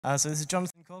So this is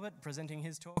Jonathan Corbett presenting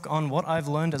his talk on what I've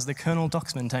learned as the kernel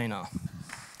docs maintainer.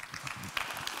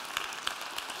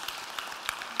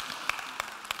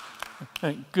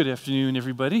 Good afternoon,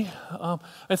 everybody.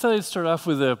 I thought I'd start off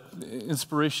with an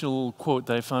inspirational quote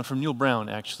that I found from Neil Brown,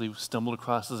 actually stumbled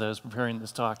across as I was preparing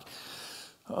this talk.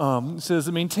 It says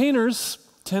that maintainers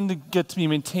tend to get to be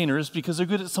maintainers because they're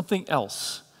good at something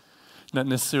else, not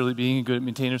necessarily being good at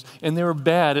maintainers, and they're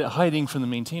bad at hiding from the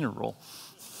maintainer role.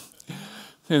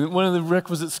 And one of the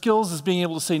requisite skills is being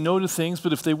able to say no to things,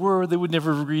 but if they were, they would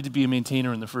never have agreed to be a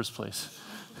maintainer in the first place.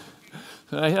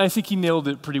 I think he nailed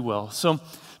it pretty well. So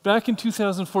back in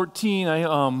 2014,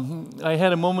 I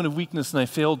had a moment of weakness and I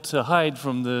failed to hide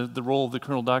from the role of the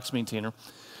kernel docs maintainer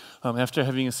after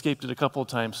having escaped it a couple of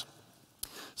times.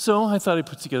 So I thought I'd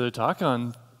put together a talk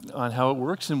on how it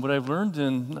works and what I've learned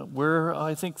and where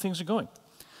I think things are going.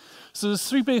 So there's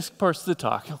three basic parts to the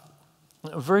talk.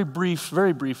 A very brief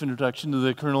introduction to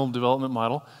the kernel development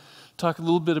model, talk a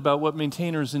little bit about what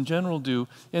maintainers in general do,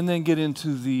 and then get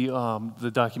into the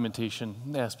documentation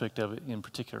aspect of it in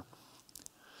particular.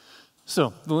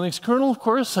 So the Linux kernel, of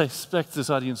course, I expect this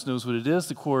audience knows what it is,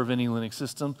 the core of any Linux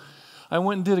system. I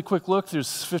went and did a quick look.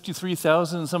 There's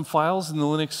 53,000 and some files in the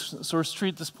Linux source tree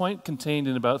at this point, contained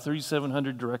in about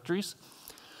 3,700 directories.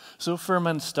 So a fair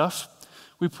amount of stuff.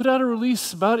 We put out a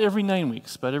release about every 9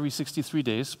 weeks, about every 63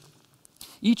 days.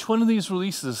 Each one of these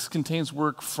releases contains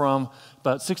work from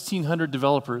about 1,600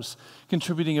 developers,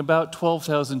 contributing about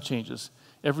 12,000 changes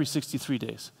every 63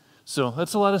 days. So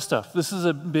that's a lot of stuff. This is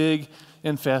a big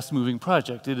and fast-moving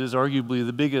project. It is arguably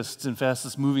the biggest and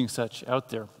fastest-moving such out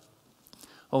there.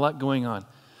 A lot going on.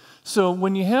 So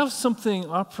when you have something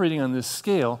operating on this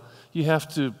scale, you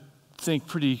have to think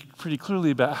pretty clearly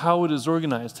about how it is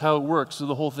organized, how it works, so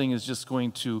the whole thing is just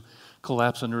going to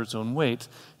collapse under its own weight.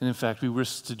 And in fact, we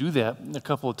risked to do that a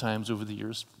couple of times over the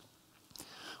years.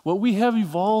 What we have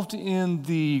evolved in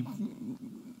the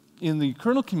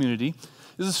kernel community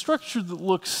is a structure that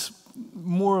looks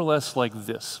more or less like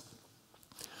this.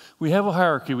 We have a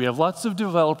hierarchy. We have lots of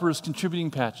developers contributing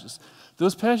patches.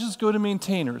 Those patches go to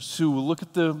maintainers who will look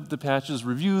at the patches,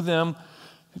 review them,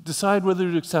 decide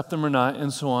whether to accept them or not,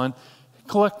 and so on,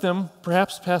 collect them,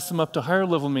 perhaps pass them up to higher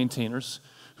level maintainers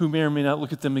who may or may not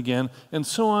look at them again, and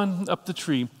so on up the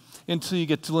tree until you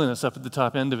get to Linus up at the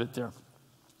top end of it there.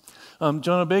 John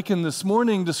O'Bacon this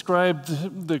morning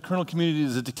described the kernel community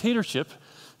as a dictatorship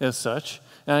as such,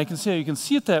 and I can say you can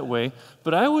see it that way,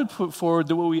 but I would put forward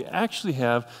that what we actually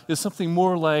have is something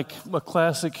more like a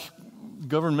classic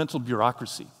governmental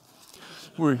bureaucracy,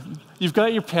 where you've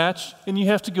got your patch and you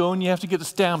have to go and you have to get it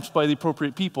stamped by the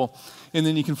appropriate people, and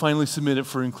then you can finally submit it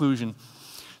for inclusion.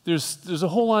 There's a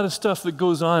whole lot of stuff that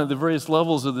goes on at the various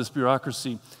levels of this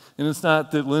bureaucracy, and it's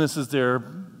not that Linus is there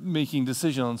making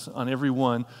decisions on every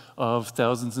one of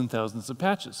thousands and thousands of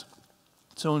patches.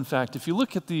 So in fact, if you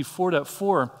look at the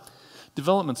 4.4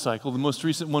 development cycle, the most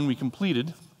recent one we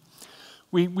completed,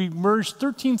 we merged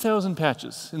 13,000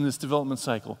 patches in this development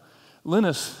cycle.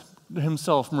 Linus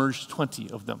himself merged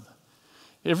 20 of them.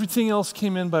 Everything else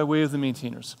came in by way of the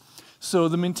maintainers. So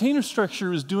the maintainer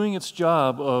structure is doing its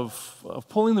job of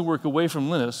pulling the work away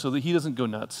from Linus so that he doesn't go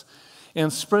nuts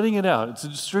and spreading it out. It's a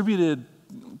distributed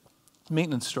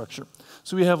maintenance structure.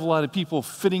 So we have a lot of people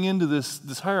fitting into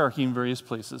this hierarchy in various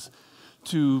places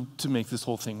to make this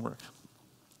whole thing work.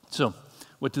 So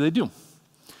what do they do?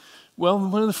 Well,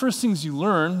 one of the first things you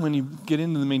learn when you get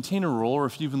into the maintainer role, or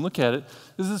if you even look at it,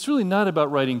 is it's really not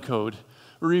about writing code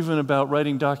or even about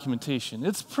writing documentation.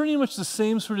 It's pretty much the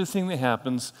same sort of thing that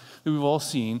happens that we've all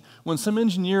seen when some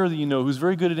engineer that you know who's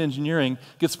very good at engineering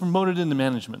gets promoted into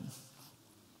management.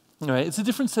 All right, it's a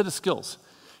different set of skills,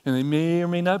 and they may or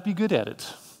may not be good at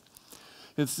it.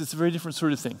 It's a very different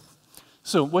sort of thing.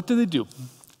 So what do?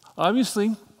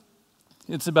 Obviously,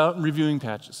 it's about reviewing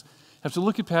patches. Have to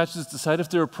look at patches, decide if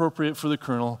they're appropriate for the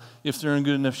kernel, if they're in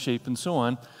good enough shape, and so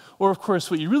on. Or, of course,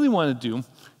 what you really want to do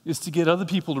is to get other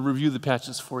people to review the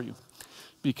patches for you.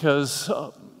 Because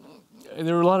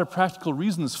there are a lot of practical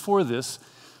reasons for this.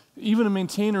 Even a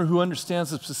maintainer who understands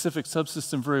the specific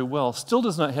subsystem very well still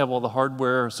does not have all the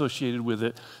hardware associated with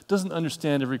it, doesn't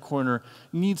understand every corner,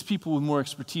 needs people with more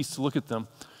expertise to look at them,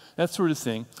 that sort of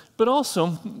thing. But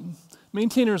also,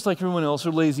 maintainers, like everyone else,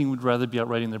 are lazy and would rather be out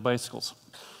riding their bicycles.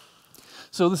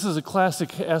 So this is a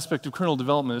classic aspect of kernel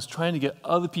development, is trying to get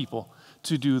other people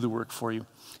to do the work for you.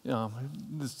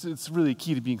 It's really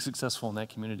key to being successful in that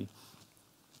community.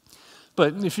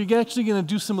 But if you're actually going to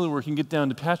do some of the work and get down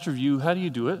to patch review, how do you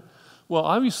do it? Well,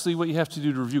 obviously, what you have to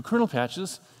do to review kernel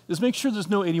patches is make sure there's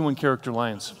no 81-character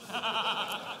lines.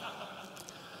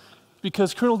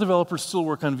 Because kernel developers still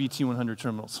work on VT100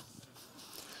 terminals.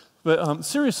 But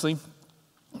seriously,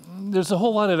 there's a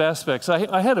whole lot of aspects.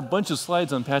 I had a bunch of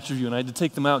slides on patch review, and I had to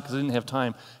take them out because I didn't have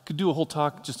time. Could do a whole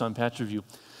talk just on patch review.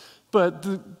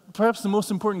 But perhaps the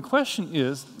most important question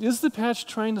is the patch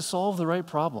trying to solve the right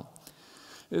problem?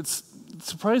 It's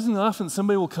surprisingly often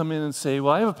somebody will come in and say,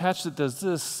 well, I have a patch that does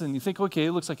this, and you think, okay,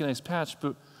 it looks like a nice patch,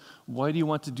 but why do you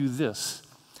want to do this?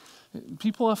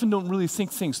 People often don't really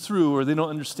think things through, or they don't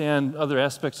understand other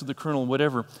aspects of the kernel,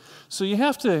 whatever. So you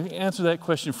have to answer that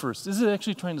question first. Is it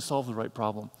actually trying to solve the right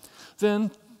problem?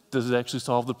 Then, does it actually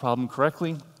solve the problem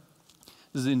correctly?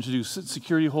 Does it introduce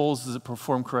security holes? Does it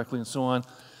perform correctly, and so on?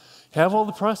 Have all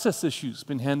the process issues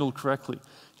been handled correctly?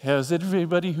 Has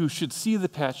everybody who should see the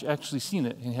patch actually seen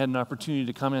it and had an opportunity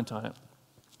to comment on it?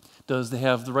 Does they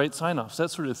have the right sign-offs,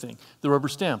 that sort of thing? The rubber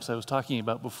stamps I was talking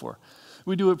about before.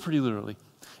 We do it pretty literally.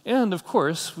 And of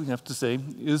course, we have to say,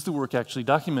 is the work actually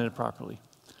documented properly?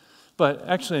 But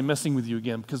actually, I'm messing with you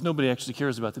again because nobody actually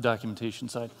cares about the documentation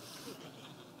side.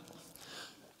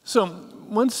 So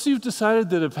once you've decided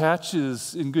that a patch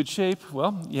is in good shape,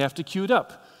 well, you have to queue it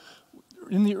up.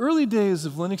 In the early days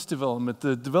of Linux development,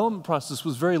 the development process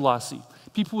was very lossy.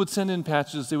 People would send in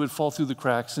patches, they would fall through the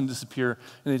cracks and disappear,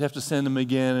 and they'd have to send them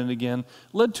again and again.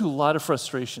 Led to a lot of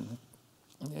frustration.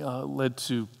 Led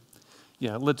to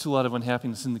a lot of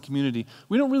unhappiness in the community.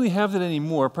 We don't really have that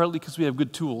anymore, partly because we have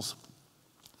good tools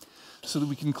so that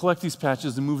we can collect these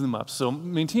patches and move them up. So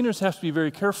maintainers have to be very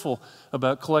careful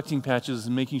about collecting patches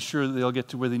and making sure that they'll get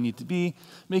to where they need to be,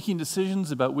 making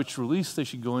decisions about which release they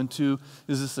should go into.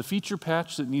 Is this a feature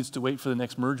patch that needs to wait for the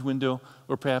next merge window,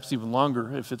 or perhaps even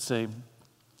longer if it's a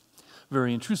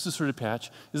very intrusive sort of patch?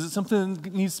 Is it something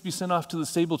that needs to be sent off to the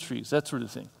stable trees, that sort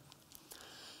of thing?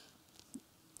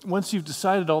 Once you've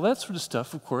decided all that sort of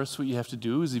stuff, of course, what you have to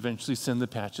do is eventually send the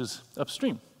patches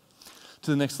upstream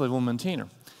to the next level maintainer,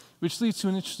 which leads to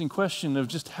an interesting question of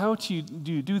just how do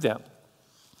you do that?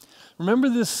 Remember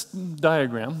this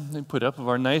diagram they put up of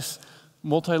our nice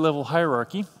multi-level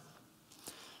hierarchy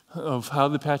of how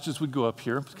the patches would go up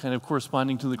here, kind of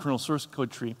corresponding to the kernel source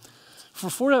code tree. For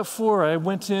 4.4, I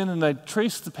went in and I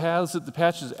traced the paths that the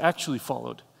patches actually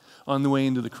followed on the way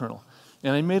into the kernel.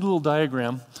 And I made a little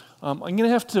diagram. I'm going to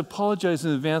have to apologize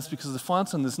in advance because the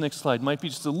fonts on this next slide might be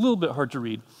just a little bit hard to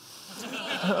read.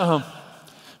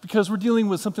 Because we're dealing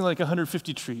with something like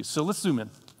 150 trees. So let's zoom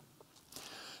in.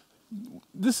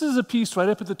 This is a piece right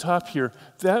up at the top here.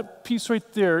 That piece right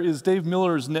there is Dave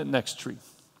Miller's NetNext tree.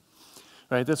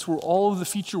 Right? That's where all of the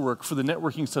feature work for the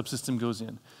networking subsystem goes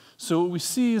in. So what we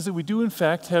see is that we do, in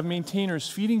fact, have maintainers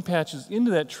feeding patches into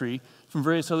that tree from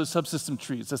various other subsystem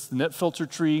trees. That's the NetFilter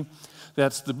tree.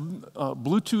 That's the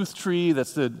Bluetooth tree,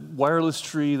 that's the wireless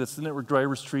tree, that's the network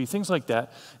drivers tree, things like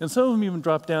that. And some of them even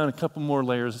drop down a couple more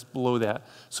layers below that.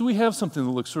 So we have something that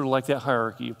looks sort of like that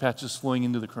hierarchy of patches flowing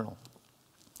into the kernel.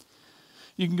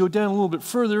 You can go down a little bit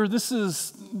further. This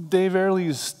is Dave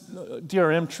Early's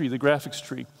DRM tree, the graphics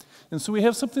tree. And so we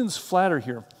have something that's flatter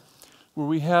here, where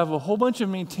we have a whole bunch of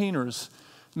maintainers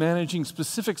managing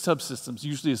specific subsystems,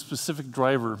 usually a specific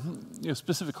driver, a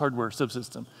specific hardware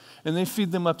subsystem. And they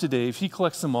feed them up to Dave. He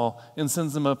collects them all and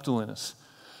sends them up to Linus.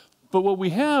 But what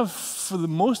we have for the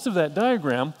most of that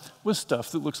diagram was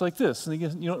stuff that looks like this. And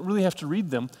again, you don't really have to read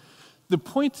them. The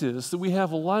point is that we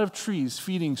have a lot of trees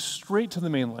feeding straight to the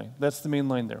main line. That's the main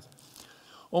line there.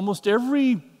 Almost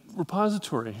every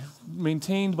repository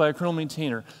maintained by a kernel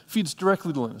maintainer feeds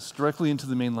directly to Linus, directly into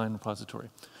the mainline repository.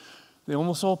 They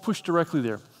almost all push directly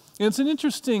there. And it's an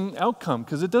interesting outcome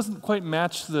because it doesn't quite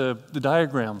match the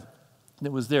diagram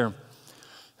that was there.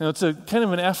 Now, it's a kind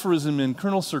of an aphorism in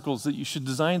kernel circles that you should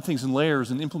design things in layers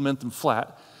and implement them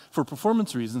flat for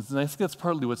performance reasons, and I think that's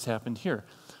partly what's happened here.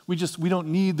 We don't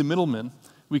need the middlemen.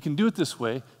 We can do it this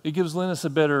way. It gives Linus a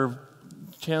better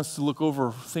chance to look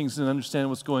over things and understand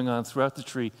what's going on throughout the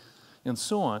tree and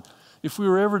so on. If we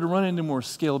were ever to run into more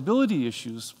scalability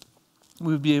issues,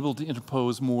 we would be able to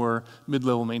interpose more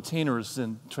mid-level maintainers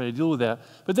and try to deal with that.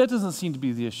 But that doesn't seem to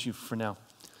be the issue for now.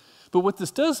 But what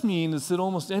this does mean is that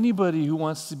almost anybody who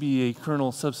wants to be a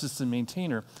kernel subsystem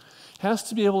maintainer has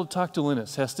to be able to talk to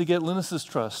Linus, has to get Linus's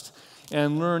trust,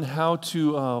 and learn how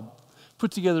to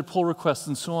put together pull requests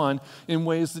and so on in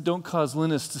ways that don't cause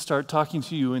Linus to start talking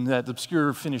to you in that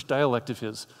obscure Finnish dialect of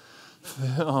his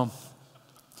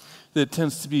that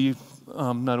tends to be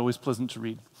not always pleasant to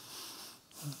read.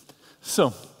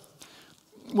 So,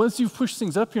 once you've pushed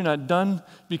things up, you're not done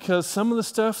because some of the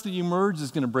stuff that you merge is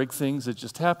going to break things. It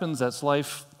just happens. That's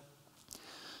life.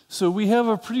 So we have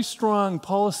a pretty strong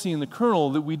policy in the kernel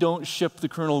that we don't ship the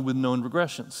kernel with known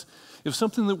regressions. If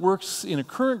something that works in a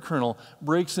current kernel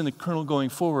breaks in a kernel going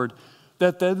forward,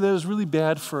 That is really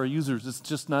bad for our users. It's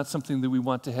just not something that we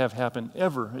want to have happen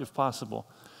ever, if possible.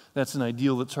 That's an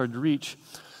ideal that's hard to reach,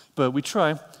 but we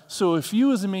try. So if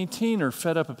you as a maintainer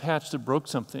fed up a patch that broke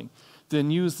something, then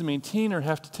you as the maintainer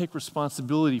have to take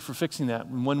responsibility for fixing that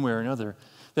in one way or another.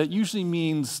 That usually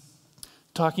means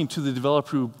talking to the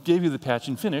developer who gave you the patch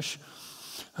and finish,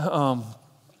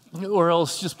 or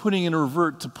else just putting in a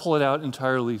revert to pull it out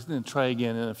entirely and try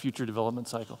again in a future development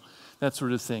cycle, that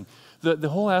sort of thing. The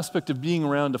whole aspect of being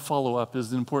around to follow up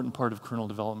is an important part of kernel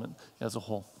development as a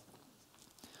whole.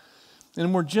 In a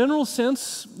more general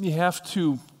sense, you have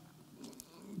to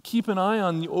keep an eye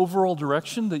on the overall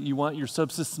direction that you want your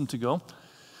subsystem to go.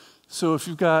 So if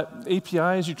you've got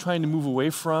APIs you're trying to move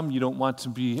away from, you don't want to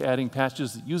be adding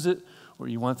patches that use it, or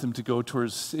you want them to go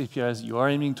towards APIs that you are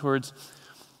aiming towards.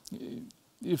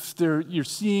 If you're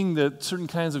seeing that certain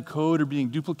kinds of code are being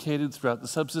duplicated throughout the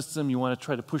subsystem, you want to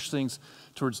try to push things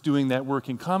towards doing that work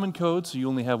in common code, so you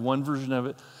only have one version of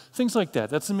it. Things like that.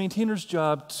 That's the maintainer's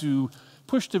job to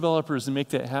push developers and make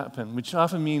that happen, which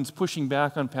often means pushing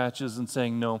back on patches and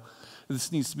saying, no,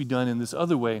 this needs to be done in this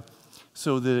other way,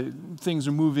 so that things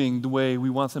are moving the way we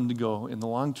want them to go in the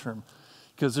long term.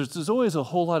 Because there's always a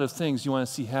whole lot of things you want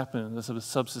to see happen in this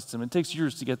subsystem. It takes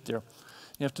years to get there.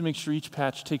 You have to make sure each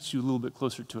patch takes you a little bit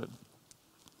closer to it.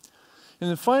 And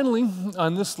then finally,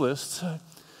 on this list,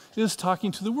 is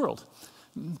talking to the world.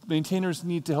 Maintainers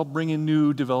need to help bring in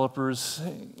new developers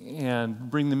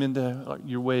and bring them into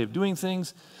your way of doing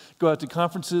things. Go out to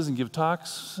conferences and give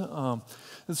talks,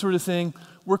 that sort of thing.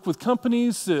 Work with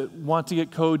companies that want to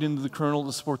get code into the kernel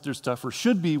to support their stuff, or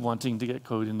should be wanting to get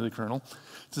code into the kernel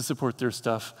to support their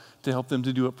stuff, to help them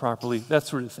to do it properly, that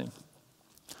sort of thing.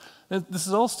 This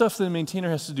is all stuff that a maintainer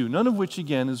has to do, none of which,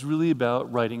 again, is really about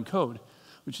writing code,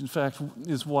 which in fact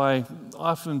is why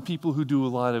often people who do a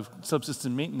lot of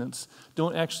subsystem maintenance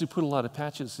don't actually put a lot of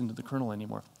patches into the kernel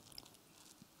anymore,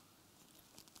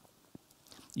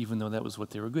 even though that was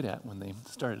what they were good at when they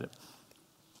started it.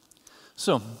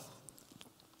 So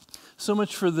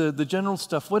much for the general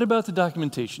stuff. What about the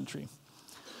documentation tree?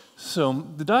 So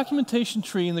the documentation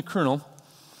tree in the kernel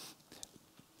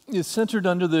is centered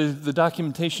under the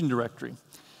documentation directory.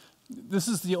 This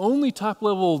is the only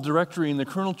top-level directory in the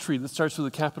kernel tree that starts with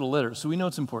a capital letter, so we know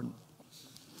it's important.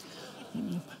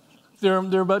 There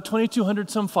are about 2,200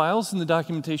 some files in the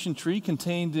documentation tree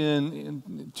contained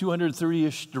in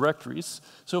 230-ish directories,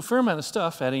 so a fair amount of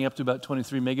stuff, adding up to about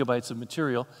 23 megabytes of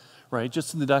material, right,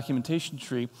 just in the documentation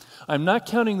tree. I'm not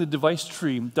counting the device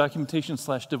tree,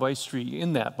 documentation/device tree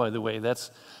in that, by the way. That's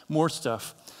more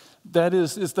stuff. That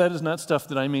is not stuff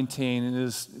that I maintain and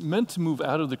is meant to move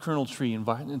out of the kernel tree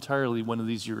entirely one of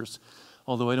these years,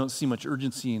 although I don't see much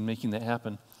urgency in making that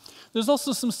happen. There's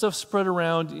also some stuff spread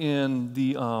around in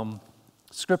the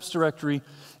scripts directory,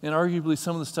 and arguably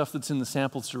some of the stuff that's in the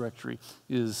samples directory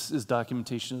is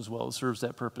documentation as well. It serves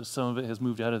that purpose. Some of it has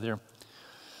moved out of there.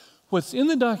 What's in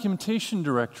the documentation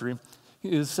directory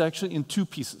is actually in two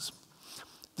pieces.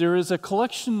 There is a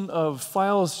collection of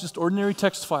files, just ordinary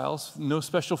text files, no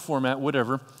special format,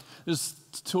 whatever. There's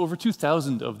over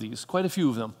 2,000 of these, quite a few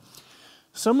of them.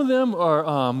 Some of them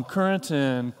are current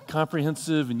and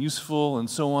comprehensive and useful and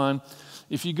so on.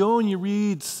 If you go and you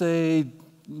read, say,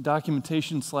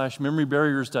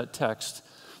 documentation/memorybarriers.txt,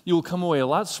 you will come away a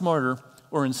lot smarter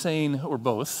or insane or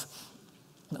both.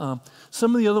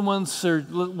 Some of the other ones are,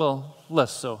 well,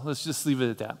 less so. Let's just leave it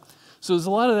at that. So there's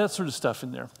a lot of that sort of stuff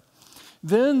in there.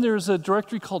 Then there's a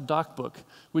directory called docbook,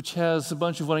 which has a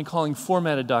bunch of what I'm calling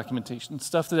formatted documentation,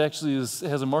 stuff that actually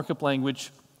has a markup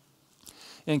language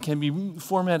and can be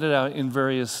formatted out in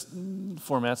various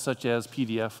formats, such as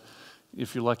PDF,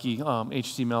 if you're lucky,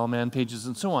 HTML, man pages,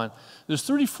 and so on. There's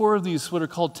 34 of these what are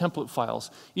called template files,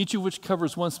 each of which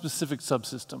covers one specific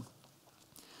subsystem.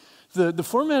 The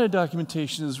formatted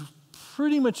documentation is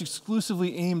pretty much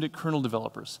exclusively aimed at kernel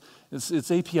developers.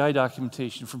 It's API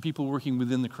documentation for people working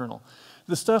within the kernel.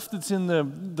 The stuff that's in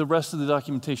the rest of the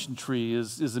documentation tree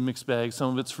is a mixed bag.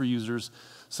 Some of it's for users,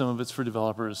 some of it's for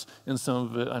developers, and some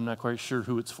of it I'm not quite sure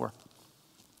who it's for.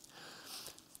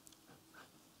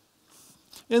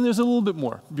 And there's a little bit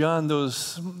more beyond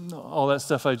all that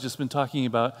stuff I've just been talking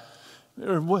about,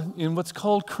 in what's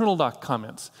called kernel doc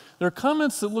comments. There are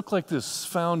comments that look like this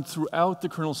found throughout the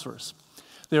kernel source.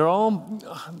 They're all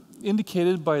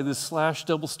indicated by this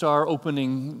 /$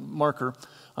 opening marker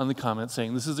on the comment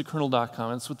saying this is a kernel doc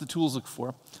comment. It's what the tools look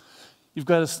for. You've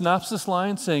got a synopsis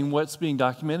line saying what's being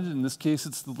documented. In this case,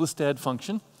 it's the list add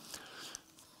function.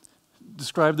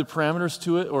 Describe the parameters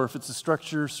to it, or if it's a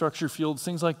structure fields,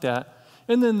 things like that.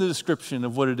 And then the description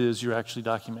of what it is you're actually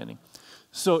documenting.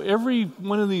 So every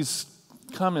one of these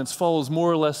comments follows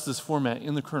more or less this format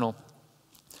in the kernel.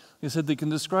 They said they can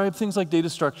describe things like data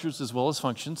structures as well as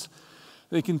functions.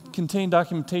 They can contain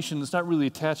documentation that's not really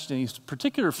attached to any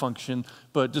particular function,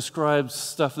 but describes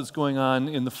stuff that's going on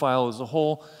in the file as a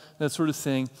whole, that sort of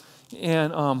thing.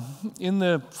 And in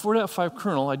the 4.5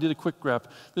 kernel, I did a quick grep,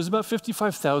 there's about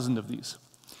 55,000 of these.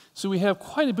 So we have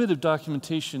quite a bit of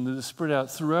documentation that is spread out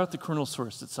throughout the kernel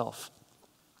source itself.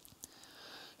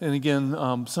 And again,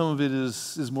 some of it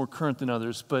is more current than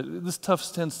others, but this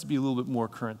stuff tends to be a little bit more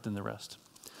current than the rest.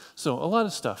 So a lot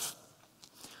of stuff.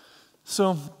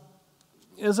 So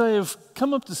as I have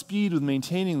come up to speed with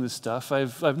maintaining this stuff,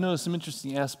 I've noticed some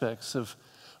interesting aspects of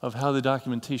how the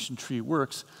documentation tree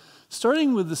works,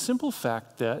 starting with the simple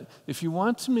fact that if you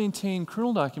want to maintain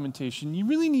kernel documentation, you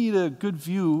really need a good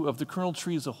view of the kernel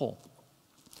tree as a whole.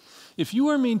 If you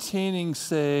are maintaining,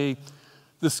 say,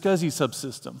 the SCSI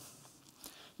subsystem,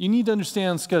 you need to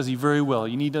understand SCSI very well.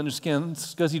 You need to understand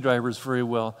SCSI drivers very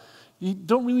well. You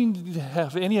don't really need to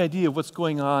have any idea of what's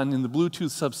going on in the Bluetooth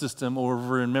subsystem or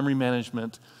over in memory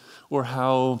management or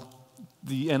how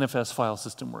the NFS file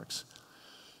system works.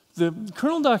 The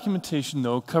kernel documentation,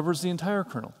 though, covers the entire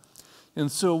kernel.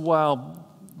 And so while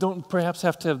don't perhaps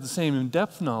have to have the same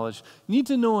in-depth knowledge, you need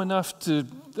to know enough to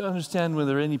understand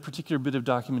whether any particular bit of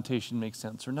documentation makes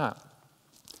sense or not.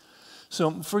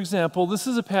 So, for example, this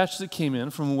is a patch that came in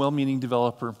from a well-meaning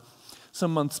developer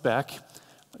some months back.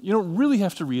 You don't really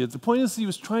have to read it. The point is he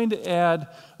was trying to add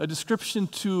a description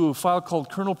to a file called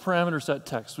kernel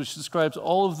parameters.txt, which describes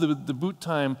all of the boot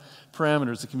time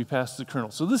parameters that can be passed to the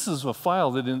kernel. So this is a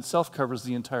file that in itself covers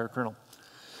the entire kernel.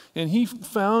 And he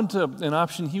found an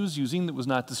option he was using that was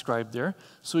not described there.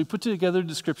 So he put together a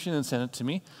description and sent it to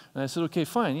me. And I said, okay,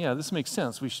 fine, yeah, this makes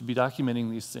sense. We should be documenting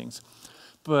these things.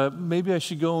 But maybe I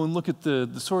should go and look at the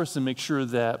source and make sure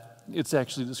that it's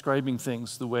actually describing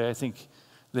things the way I think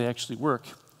they actually work.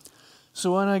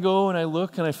 So when I go and I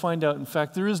look and I find out, in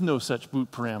fact, there is no such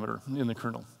boot parameter in the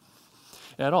kernel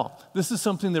at all. This is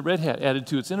something that Red Hat added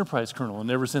to its enterprise kernel and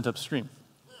never sent upstream.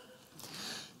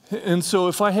 And so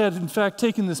if I had, in fact,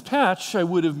 taken this patch, I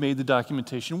would have made the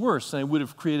documentation worse. And I would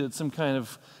have created some kind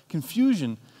of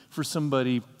confusion for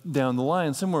somebody down the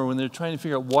line somewhere when they're trying to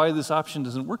figure out why this option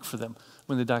doesn't work for them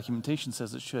when the documentation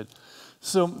says it should.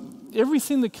 So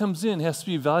everything that comes in has to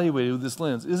be evaluated with this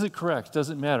lens. Is it correct? Does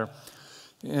it matter?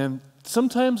 And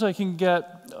sometimes I can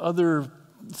get other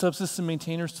subsystem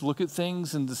maintainers to look at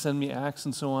things and to send me acts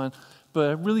and so on, but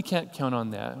I really can't count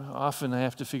on that. Often I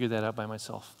have to figure that out by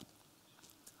myself.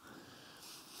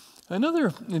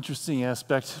 Another interesting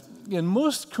aspect, and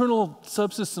most kernel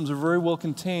subsystems are very well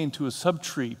contained to a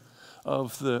subtree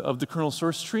of the kernel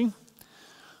source tree.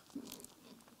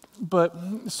 But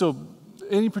so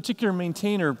any particular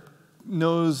maintainer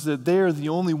knows that they're the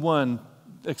only one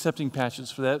accepting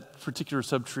patches for that particular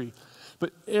subtree.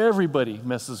 But everybody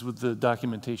messes with the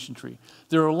documentation tree.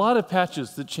 There are a lot of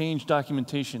patches that change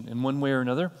documentation in one way or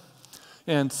another.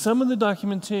 And some of the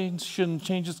documentation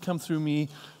changes come through me.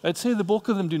 I'd say the bulk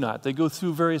of them do not. They go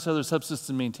through various other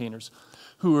subsystem maintainers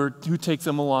who take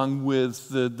them along with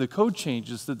the code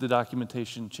changes that the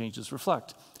documentation changes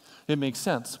reflect. It makes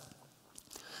sense.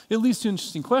 It leads to an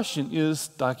interesting question. Is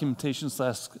documentation /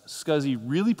 SCSI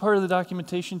really part of the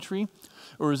documentation tree,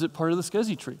 or is it part of the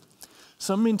SCSI tree?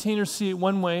 Some maintainers see it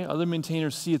one way, other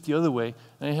maintainers see it the other way,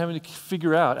 and I'm having to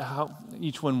figure out how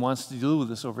each one wants to deal with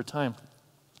this over time.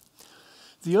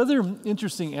 The other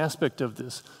interesting aspect of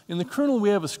this, in the kernel we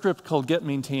have a script called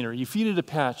getMaintainer. You feed it a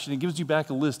patch and it gives you back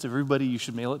a list of everybody you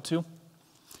should mail it to.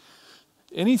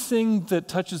 Anything that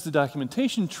touches the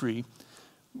documentation tree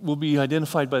will be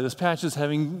identified by this patch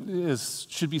as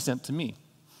should be sent to me.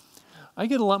 I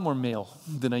get a lot more mail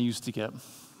than I used to get.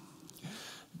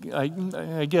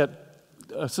 I get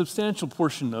a substantial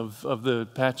portion of the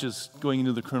patches going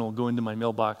into the kernel go into my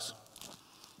mailbox,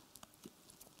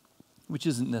 which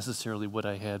isn't necessarily what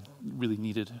I had really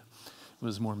needed. It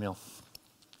was more mail.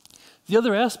 The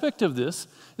other aspect of this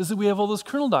is that we have all those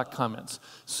kernel doc comments.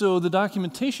 So the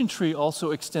documentation tree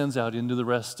also extends out into the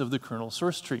rest of the kernel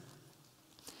source tree.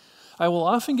 I will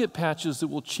often get patches that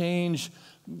will change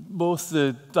both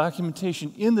the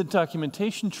documentation in the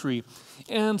documentation tree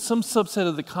and some subset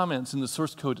of the comments in the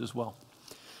source code as well.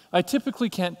 I typically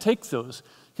can't take those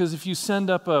because if you send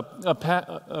up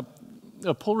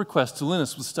a pull request to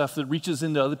Linux with stuff that reaches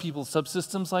into other people's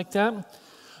subsystems like that,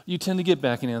 you tend to get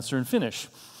back an answer and finish.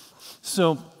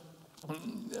 So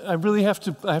I really have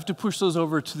to push those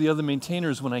over to the other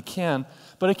maintainers when I can,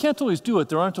 but I can't always do it.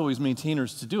 There aren't always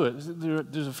maintainers to do it.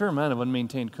 There's a fair amount of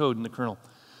unmaintained code in the kernel.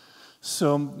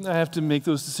 So I have to make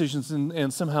those decisions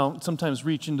and sometimes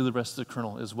reach into the rest of the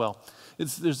kernel as well.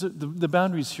 The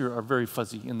boundaries here are very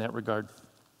fuzzy in that regard.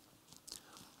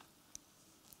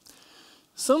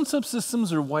 Some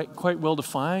subsystems are quite well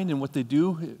defined in what they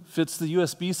do. It fits the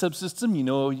USB subsystem. You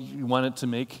know you want it to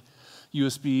make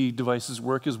USB devices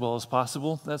work as well as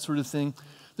possible, that sort of thing.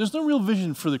 There's no real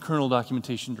vision for the kernel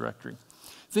documentation directory.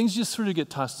 Things just sort of get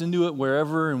tossed into it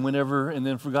wherever and whenever and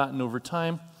then forgotten over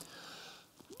time.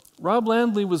 Rob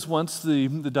Landley was once the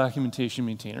documentation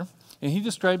maintainer, and he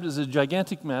described it as a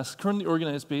gigantic mess currently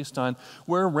organized based on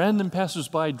where random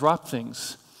passersby dropped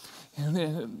things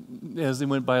as they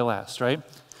went by last, right?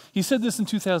 He said this in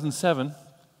 2007,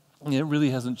 and it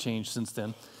really hasn't changed since then.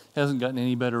 It hasn't gotten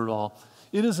any better at all.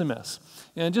 It is a mess.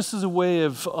 And just as a way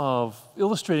of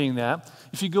illustrating that,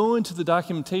 if you go into the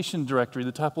documentation directory,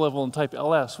 the top level, and type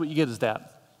ls, what you get is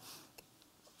that.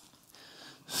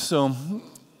 So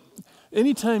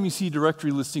anytime you see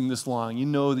directory listing this long, you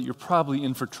know that you're probably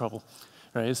in for trouble,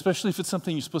 right? Especially if it's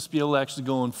something you're supposed to be able to actually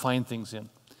go and find things in.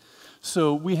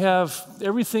 So we have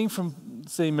everything from,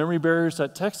 say, memory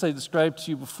barriers.txt I described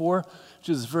to you before, which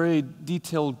is very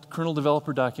detailed kernel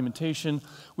developer documentation.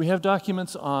 We have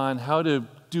documents on how to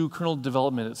do kernel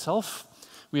development itself.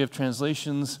 We have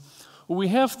translations. Well, we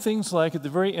have things like, at the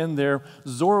very end there,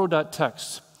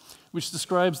 Zorro.txt, which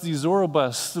describes the Zorro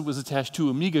bus that was attached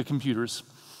to Amiga computers,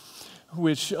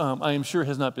 which I am sure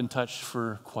has not been touched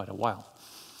for quite a while.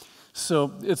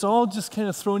 So it's all just kind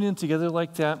of thrown in together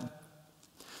like that.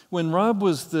 When Rob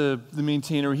was the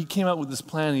maintainer, he came out with this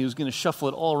plan. He was going to shuffle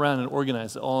it all around and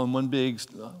organize it all in one big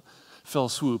fell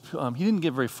swoop. He didn't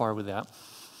get very far with that.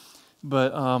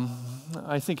 But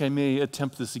I think I may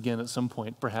attempt this again at some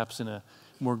point, perhaps in a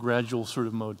more gradual sort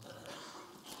of mode.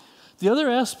 The other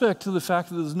aspect to the fact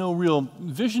that there's no real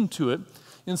vision to it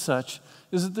and such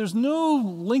is that there's no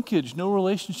linkage, no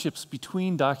relationships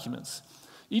between documents.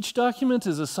 Each document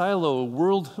is a silo, a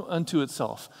world unto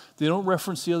itself. They don't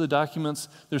reference the other documents.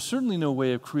 There's certainly no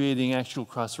way of creating actual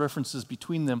cross-references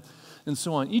between them, and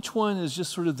so on. Each one is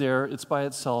just sort of there. It's by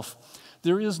itself.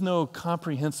 There is no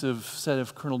comprehensive set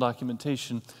of kernel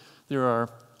documentation. There are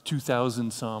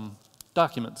 2,000-some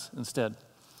documents instead.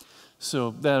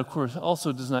 So that, of course,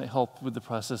 also does not help with the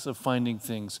process of finding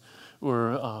things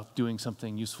or doing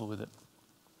something useful with it.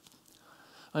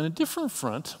 On a different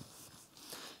front,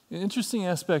 an interesting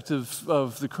aspect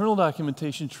of the kernel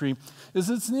documentation tree is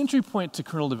it's an entry point to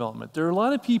kernel development. There are a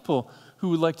lot of people who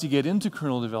would like to get into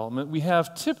kernel development. We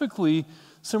have typically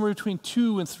somewhere between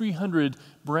 200 and 300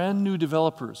 brand new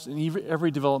developers in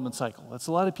every development cycle. That's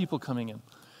a lot of people coming in.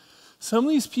 Some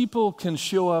of these people can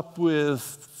show up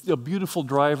with a beautiful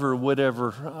driver or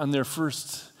whatever on their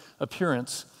first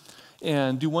appearance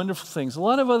and do wonderful things. A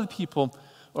lot of other people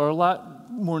are a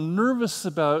lot more nervous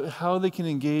about how they can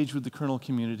engage with the kernel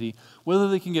community, whether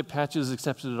they can get patches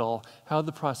accepted at all, how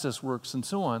the process works, and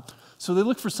so on. So they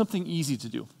look for something easy to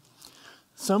do.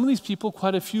 Some of these people,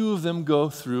 quite a few of them, go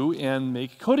through and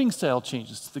make coding style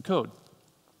changes to the code,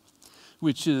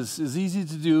 which is easy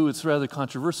to do. It's rather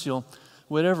controversial,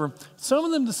 whatever. Some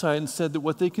of them decide instead that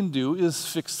what they can do is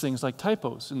fix things like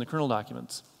typos in the kernel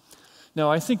documents. Now,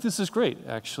 I think this is great,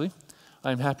 actually.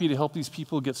 I'm happy to help these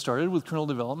people get started with kernel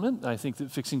development. I think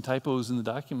that fixing typos in the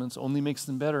documents only makes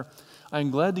them better. I'm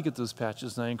glad to get those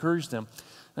patches, and I encourage them,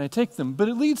 and I take them. But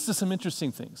it leads to some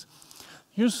interesting things.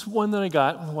 Here's one that I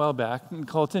got a while back, and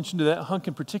call attention to that hunk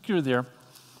in particular there.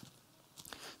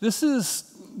 The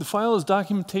file is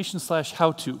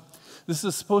documentation/how-to. This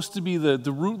is supposed to be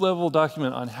the root level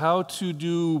document on how to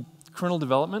do kernel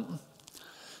development.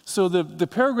 So the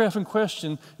paragraph in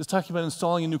question is talking about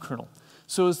installing a new kernel.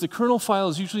 So as the kernel file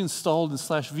is usually installed in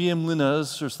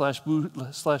 /vmlinux or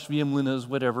 /vmlinux,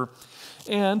 whatever,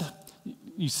 and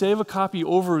you save a copy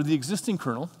over the existing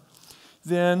kernel,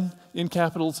 then in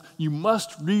capitals, you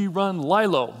must rerun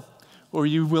lilo, or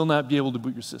you will not be able to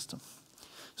boot your system.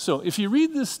 So if you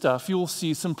read this stuff, you will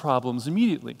see some problems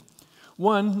immediately.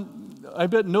 One, I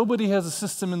bet nobody has a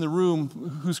system in the room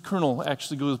whose kernel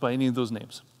actually goes by any of those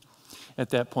names. At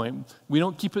that point, we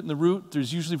don't keep it in the root.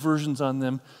 There's usually versions on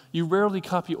them. You rarely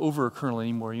copy over a kernel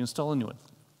anymore. You install a new one.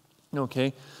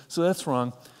 Okay, so that's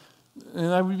wrong.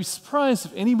 And I would be surprised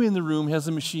if anybody in the room has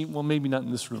a machine, well, maybe not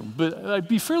in this room, but I'd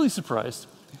be fairly surprised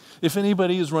if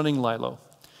anybody is running Lilo,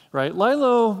 right?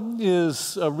 Lilo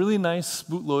is a really nice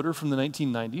bootloader from the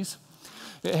 1990s.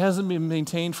 It hasn't been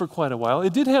maintained for quite a while.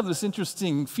 It did have this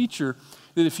interesting feature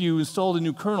that if you installed a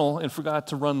new kernel and forgot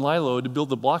to run Lilo to build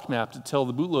the block map to tell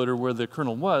the bootloader where the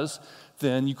kernel was,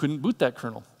 then you couldn't boot that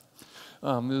kernel.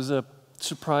 It was a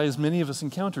surprise many of us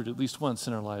encountered at least once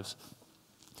in our lives.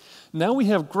 Now we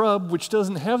have Grub, which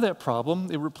doesn't have that problem.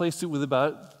 It replaced it with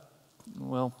about,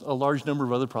 well, a large number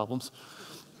of other problems.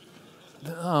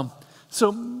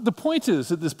 So the point is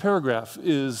that this paragraph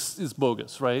is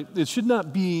bogus, right? It should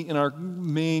not be in our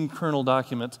main kernel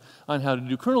document on how to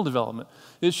do kernel development.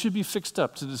 It should be fixed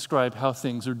up to describe how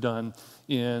things are done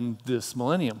in this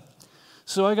millennium.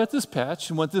 So I got this patch,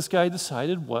 and what this guy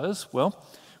decided was, well,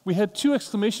 we had 2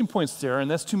 exclamation points there, and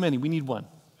that's too many. We need 1.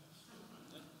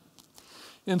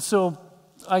 And so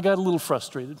I got a little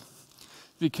frustrated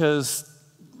because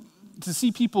to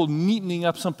see people neatening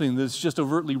up something that's just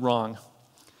overtly wrong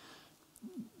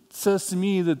says to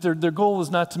me that their goal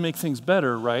is not to make things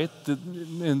better, right?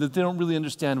 And that they don't really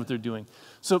understand what they're doing.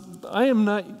 So I am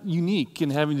not unique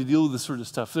in having to deal with this sort of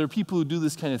stuff. There are people who do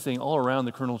this kind of thing all around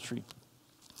the kernel tree.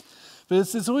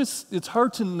 But it's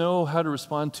hard to know how to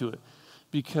respond to it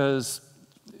because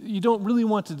you don't really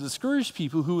want to discourage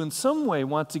people who in some way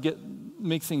want to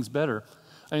make things better.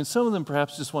 I mean, some of them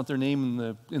perhaps just want their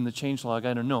name in the changelog,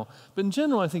 I don't know. But in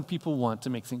general, I think people want to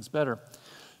make things better.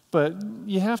 But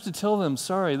you have to tell them,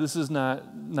 sorry, this is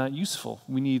not useful.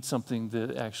 We need something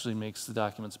that actually makes the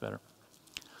documents better.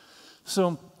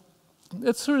 So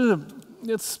that's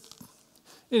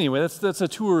anyway, that's a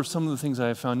tour of some of the things I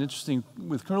have found interesting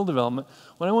with kernel development.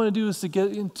 What I want to do is to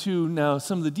get into now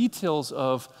some of the details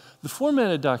of the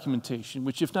formatted documentation,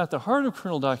 which if not the heart of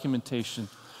kernel documentation,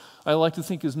 I like to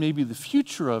think is maybe the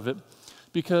future of it,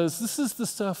 because this is the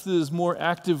stuff that is more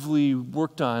actively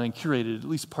worked on and curated. At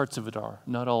least parts of it are.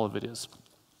 Not all of it is.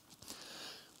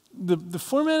 The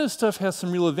formatted stuff has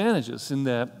some real advantages in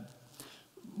that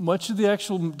much of the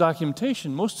actual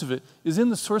documentation, most of it, is in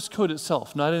the source code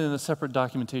itself, not in a separate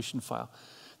documentation file.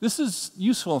 This is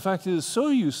useful. In fact, it is so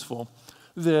useful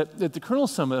that at the kernel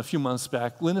summit a few months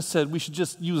back, Linus said we should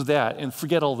just use that and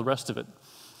forget all the rest of it,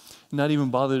 not even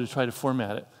bother to try to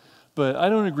format it. But I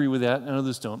don't agree with that, and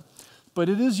others don't. But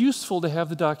it is useful to have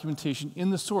the documentation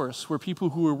in the source where people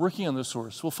who are working on the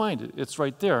source will find it. It's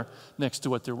right there next to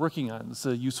what they're working on. It's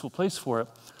a useful place for it.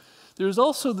 There's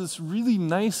also this really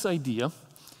nice idea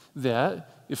that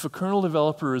if a kernel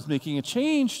developer is making a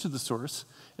change to the source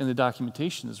and the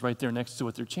documentation is right there next to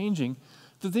what they're changing,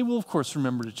 that they will, of course,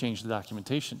 remember to change the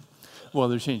documentation while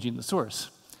they're changing the source.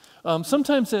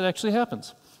 Sometimes that actually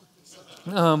happens.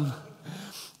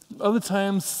 Other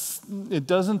times it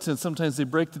doesn't, and sometimes they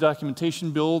break the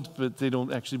documentation build, but they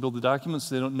don't actually build the documents,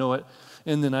 so they don't know it,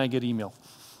 and then I get email.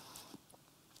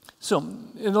 So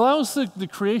it allows the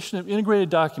creation of integrated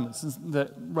documents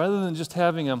that rather than just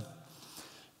having a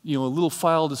little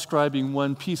file describing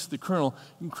one piece of the kernel,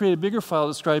 you can create a bigger file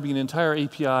describing an entire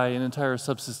API, an entire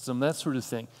subsystem, that sort of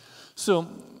thing. So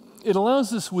it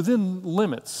allows this within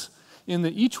limits in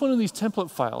that each one of these template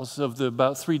files of the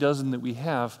about 3 dozen that we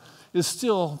have is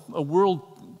still a world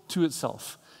to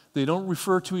itself. They don't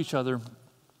refer to each other.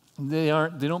 They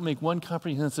don't make one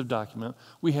comprehensive document.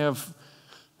 We have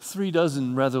 3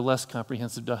 dozen rather less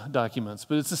comprehensive documents,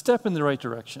 but it's a step in the right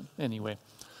direction anyway.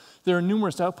 There are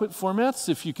numerous output formats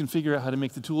if you can figure out how to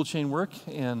make the tool chain work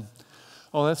and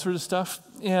all that sort of stuff.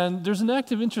 And there's an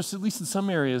active interest, at least in some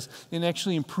areas, in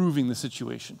actually improving the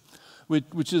situation,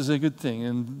 which is a good thing.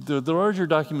 And the larger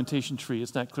documentation tree,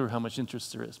 it's not clear how much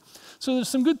interest there is. So there's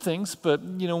some good things, but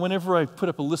whenever I put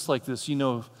up a list like this,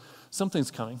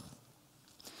 something's coming.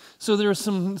 So there are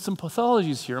some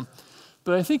pathologies here,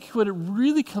 but I think what it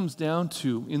really comes down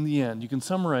to in the end, you can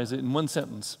summarize it in one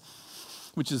sentence,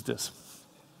 which is this.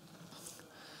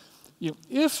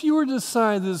 If you were to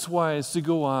decide that it's wise to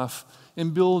go off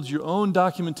and build your own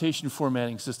documentation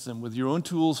formatting system with your own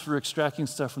tools for extracting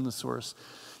stuff from the source,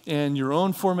 and your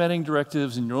own formatting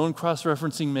directives, and your own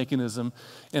cross-referencing mechanism,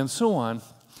 and so on,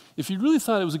 if you really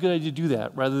thought it was a good idea to do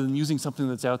that, rather than using something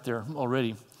that's out there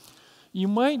already, you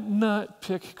might not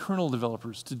pick kernel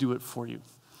developers to do it for you.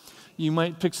 You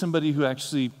might pick somebody who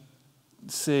actually,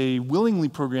 say, willingly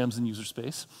programs in user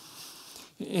space,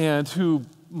 and who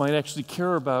might actually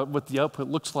care about what the output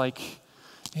looks like,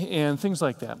 and things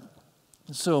like that.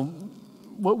 So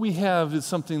what we have is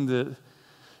something that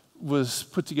was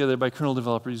put together by kernel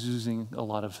developers using a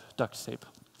lot of duct tape.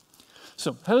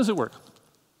 So how does it work?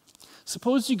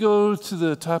 Suppose you go to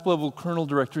the top-level kernel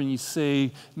directory and you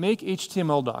say, make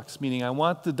HTML docs, meaning I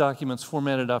want the documents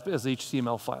formatted up as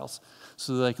HTML files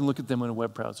so that I can look at them in a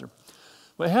web browser.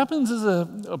 What happens is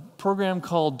a program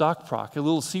called docproc, a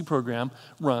little C program,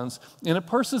 runs, and it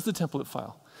parses the template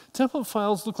file. Template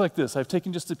files look like this. I've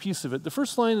taken just a piece of it. The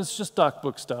first line is just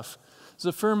docbook stuff.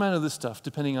 There's a fair amount of this stuff,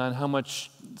 depending on how much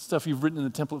stuff you've written in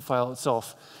the template file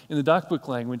itself, in the docbook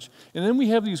language. And then we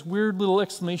have these weird little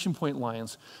exclamation point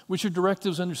lines, which are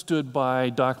directives understood by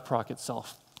docproc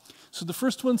itself. So the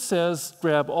first one says,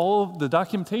 grab all of the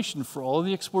documentation for all of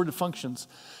the exported functions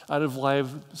out of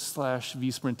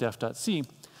live/vsprintf.c.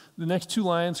 The next 2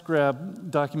 lines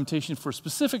grab documentation for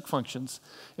specific functions,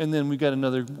 and then we've got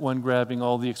another one grabbing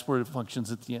all the exported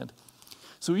functions at the end.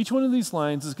 So each one of these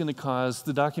lines is going to cause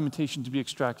the documentation to be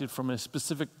extracted from a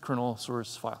specific kernel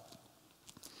source file.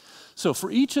 So for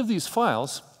each of these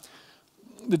files,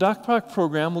 the docproc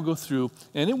program will go through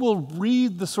and it will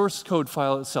read the source code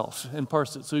file itself and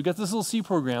parse it. So you've got this little C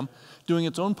program doing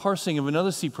its own parsing of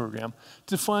another C program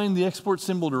to find the export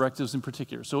symbol directives in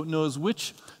particular. So it knows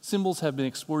which symbols have been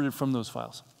exported from those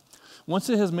files. Once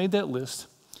it has made that list,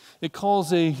 it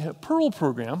calls a Perl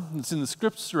program that's in the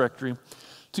scripts directory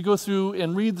to go through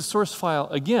and read the source file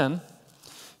again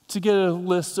to get a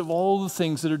list of all the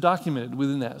things that are documented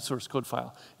within that source code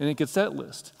file. And it gets that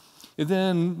list. It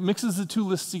then mixes the 2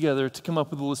 lists together to come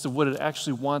up with a list of what it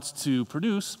actually wants to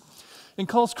produce and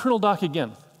calls kernel doc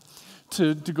again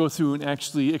to go through and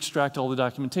actually extract all the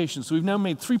documentation. So we've now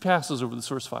made 3 passes over the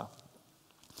source file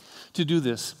to do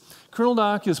this. Kernel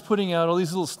doc is putting out all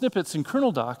these little snippets in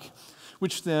kernel doc,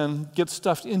 which then gets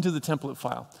stuffed into the template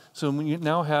file. So we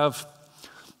now have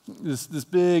this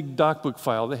big docbook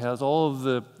file that has all of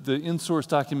the in-source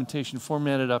documentation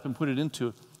formatted up and put into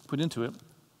it.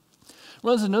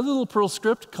 Runs another little Perl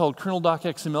script called kernel doc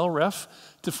XML ref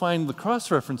to find the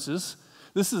cross-references.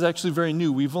 This is actually very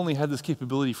new. We've only had this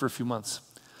capability for a few months.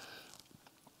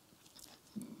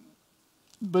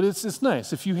 But it's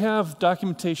nice. If you have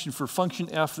documentation for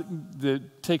function f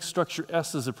that takes structure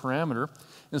s as a parameter,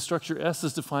 and structure s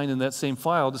is defined in that same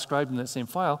file, described in that same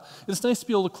file, it's nice to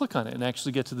be able to click on it and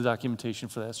actually get to the documentation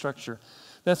for that structure,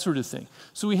 that sort of thing.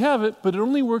 So we have it, but it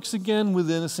only works again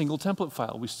within a single template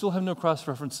file. We still have no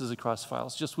cross-references across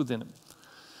files, just within it.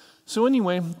 So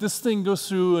anyway, this thing goes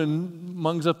through and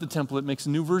mungs up the template, makes a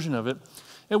new version of it,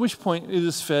 at which point it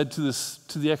is fed to the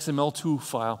XML2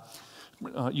 file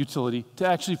utility to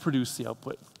actually produce the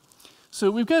output.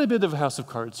 So we've got a bit of a house of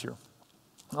cards here,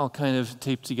 all kind of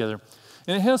taped together.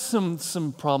 And it has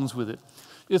some problems with it.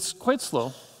 It's quite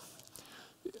slow.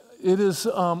 It is,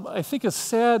 I think, a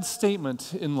sad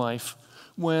statement in life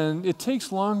when it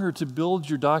takes longer to build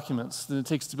your documents than it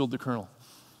takes to build the kernel.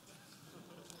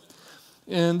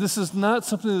 And this is not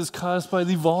something that is caused by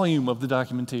the volume of the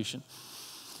documentation.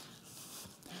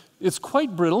 It's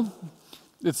quite brittle.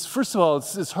 First of all,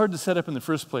 it's hard to set up in the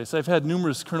first place. I've had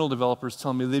numerous kernel developers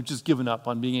tell me they've just given up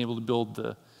on being able to build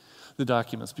the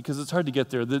documents because it's hard to get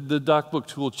there. The docbook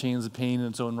tool chain is a pain in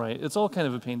its own right. It's all kind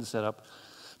of a pain to set up.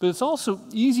 But it's also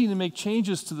easy to make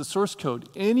changes to the source code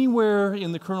anywhere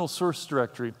in the kernel source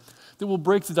directory that will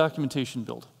break the documentation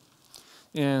build.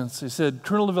 And as I said,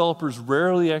 kernel developers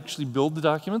rarely actually build the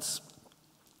documents,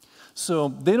 so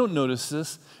they don't notice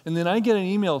this. And then I get an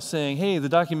email saying, hey, the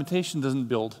documentation doesn't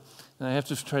build. And I have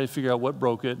to try to figure out what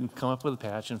broke it and come up with a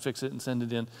patch and fix it and send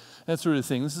it in, that sort of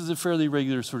thing. This is a fairly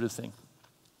regular sort of thing.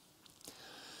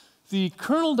 The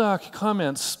kernel doc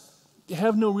comments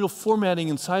have no real formatting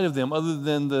inside of them other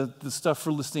than the stuff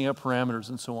for listing out parameters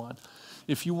and so on.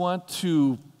 If you want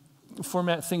to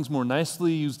format things more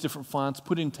nicely, use different fonts,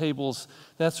 put in tables,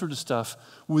 that sort of stuff,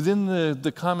 within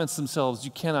the comments themselves,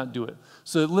 you cannot do it.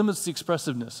 So it limits the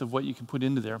expressiveness of what you can put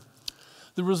into there.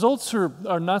 The results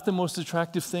are not the most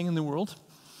attractive thing in the world.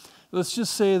 Let's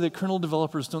just say that kernel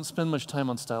developers don't spend much time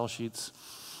on style sheets.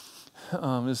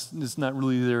 It's not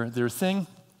really their thing.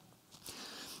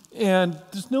 And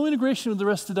there's no integration with the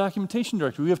rest of the documentation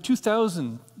directory. We have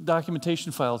 2,000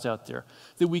 documentation files out there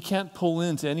that we can't pull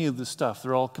into any of this stuff.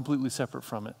 They're all completely separate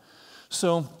from it.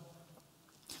 So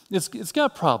it's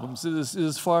got problems. It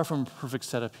is far from a perfect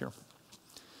setup here.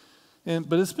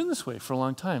 But it's been this way for a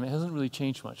long time. It hasn't really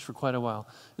changed much for quite a while,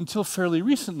 until fairly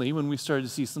recently when we started to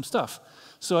see some stuff.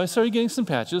 So I started getting some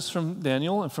patches from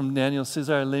Daniel, and from Daniel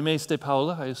Cesar Lemes de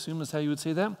Paula, I assume is how you would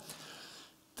say that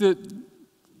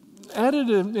added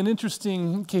an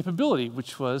interesting capability,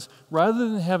 which was, rather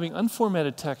than having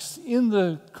unformatted text in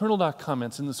the kernel doc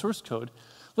comments in the source code,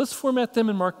 let's format them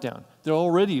in Markdown. They're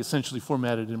already essentially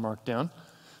formatted in Markdown.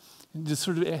 And just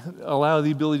sort of allow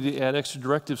the ability to add extra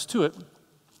directives to it,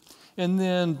 and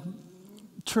then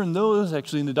turn those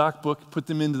actually into docbook, put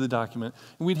them into the document,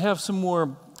 and we'd have some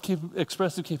more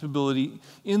expressive capability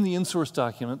in the in-source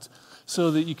documents so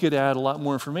that you could add a lot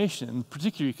more information. In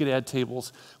particular, you could add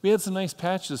tables. We had some nice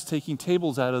patches taking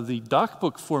tables out of the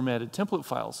docbook formatted template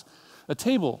files. A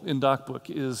table in docbook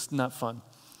is not fun,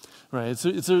 right?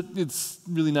 It's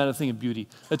really not a thing of beauty.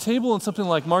 A table in something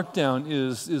like Markdown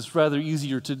is rather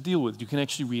easier to deal with. You can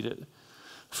actually read it,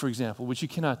 for example, which you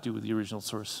cannot do with the original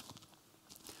source.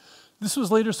 This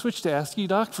was later switched to ASCII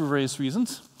doc for various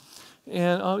reasons.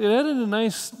 And it added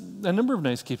a number of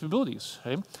nice capabilities.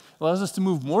 Right? It allows us to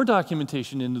move more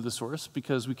documentation into the source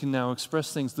because we can now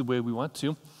express things the way we want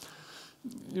to.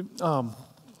 It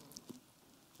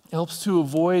helps to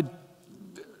avoid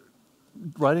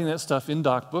writing that stuff in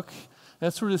DocBook,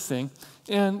 that sort of thing.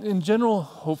 And in general,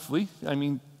 hopefully, I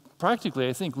mean, practically,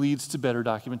 I think, leads to better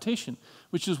documentation,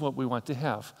 which is what we want to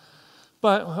have.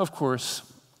 But, of course,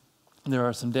 there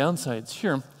are some downsides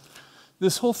here.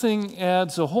 This whole thing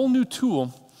adds a whole new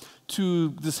tool to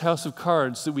this house of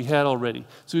cards that we had already.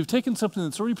 So we've taken something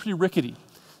that's already pretty rickety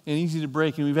and easy to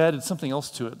break, and we've added something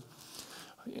else to it.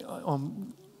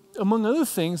 Among other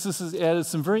things, this has added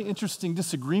some very interesting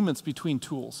disagreements between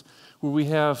tools, where we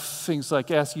have things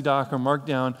like ASCII doc or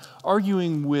Markdown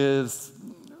arguing with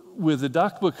the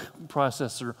DocBook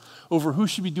processor over who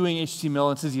should be doing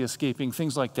HTML anti-escaping,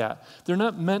 things like that. They're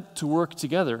not meant to work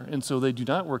together, and so they do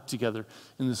not work together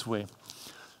in this way.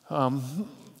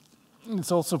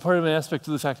 It's also part of an aspect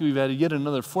of the fact that we've added yet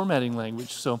another formatting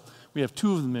language, so we have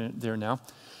two of them there now.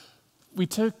 We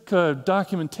took a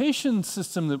documentation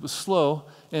system that was slow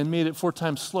and made it 4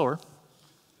 times slower,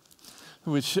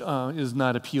 which is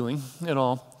not appealing at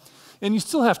all. And you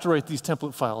still have to write these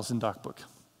template files in DocBook.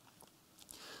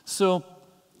 So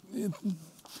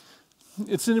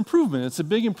it's an improvement. It's a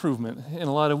big improvement in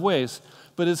a lot of ways,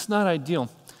 but it's not ideal.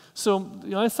 So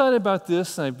I thought about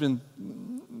this, and I've been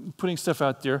putting stuff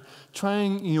out there,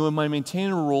 trying in my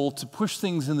maintainer role to push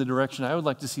things in the direction I would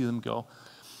like to see them go.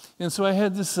 And so I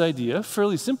had this idea,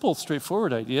 fairly simple,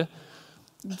 straightforward idea,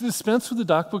 dispense with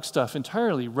the DocBook stuff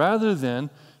entirely, rather than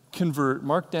convert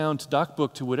Markdown to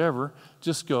DocBook to whatever,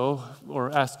 just go, or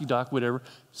ASCII doc, whatever,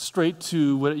 straight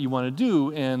to what you want to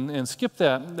do and skip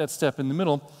that step in the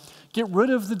middle. Get rid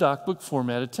of the DocBook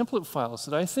formatted template files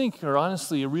that I think are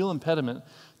honestly a real impediment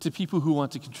to people who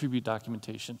want to contribute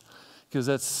documentation, because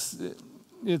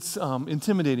it's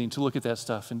intimidating to look at that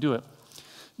stuff and do it.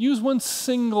 Use one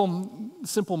single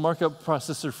simple markup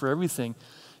processor for everything.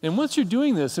 And once you're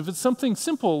doing this, if it's something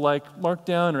simple like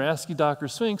Markdown or ASCII doc or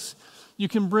Sphinx, you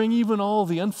can bring even all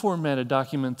the unformatted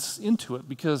documents into it,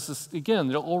 because, again,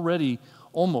 they're already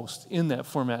almost in that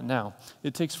format now.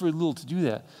 It takes very little to do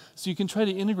that. So you can try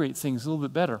to integrate things a little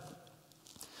bit better.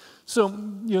 So,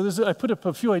 I put up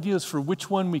a few ideas for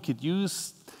which one we could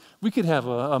use. We could have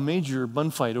a major bun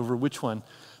fight over which one.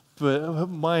 But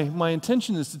my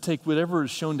intention is to take whatever is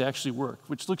shown to actually work,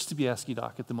 which looks to be ASCII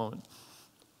doc at the moment,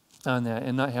 on that,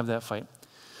 and not have that fight.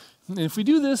 And if we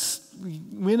do this,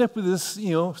 we end up with this,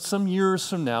 some years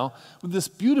from now, with this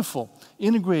beautiful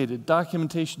integrated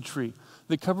documentation tree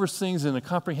that covers things in a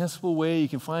comprehensible way. You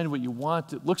can find what you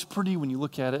want. It looks pretty when you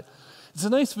look at it. It's a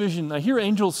nice vision. I hear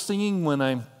angels singing when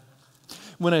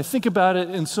I think about it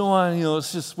and so on.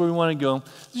 It's just where we want to go.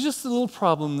 There's just a little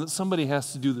problem that somebody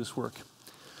has to do this work.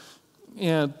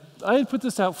 And I had put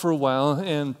this out for a while,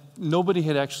 and nobody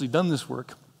had actually done this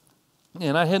work.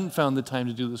 And I hadn't found the time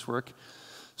to do this work.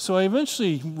 So I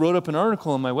eventually wrote up an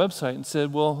article on my website and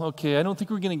said, well, okay, I don't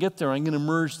think we're going to get there. I'm going to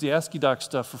merge the ASCII doc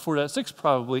stuff for 4.6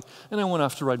 probably, and I went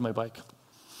off to ride my bike.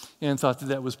 And thought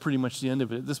that was pretty much the end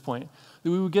of it at this point.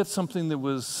 That we would get something that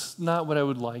was not what I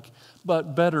would like,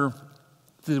 but better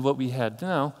than what we had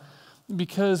now.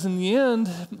 Because in the end,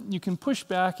 you can push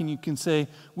back and you can say,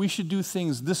 we should do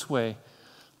things this way.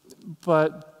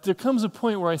 But there comes a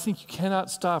point where I think you cannot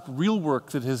stop real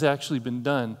work that has actually been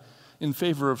done in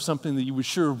favor of something that you would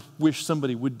sure wish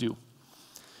somebody would do.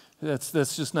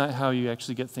 That's just not how you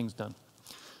actually get things done.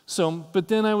 But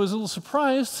then I was a little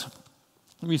surprised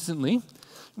recently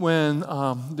when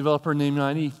a developer named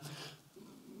Nani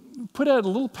put out a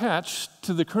little patch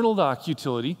to the kernel doc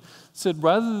utility, said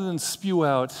rather than spew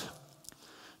out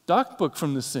DocBook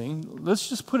from this thing, let's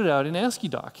just put it out in ASCII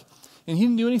doc. And he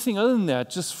didn't do anything other than that,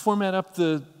 just format up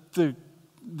the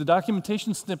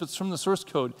documentation snippets from the source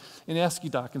code in ASCII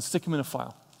doc and stick them in a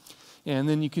file. And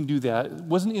then you can do that. It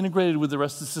wasn't integrated with the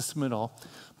rest of the system at all.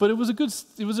 But it was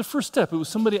a first step. It was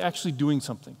somebody actually doing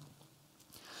something.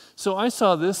 So I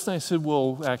saw this and I said,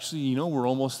 well, actually, we're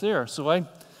almost there. So I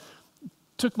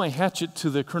took my hatchet to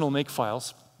the kernel make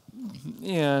files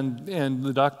and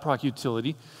the docproc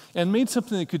utility and made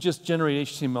something that could just generate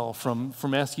HTML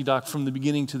from ASCII doc from the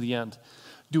beginning to the end,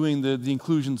 doing the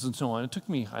inclusions and so on. It took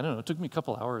me, it took me a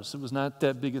couple hours. It was not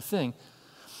that big a thing.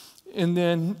 And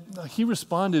then he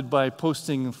responded by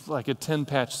posting like a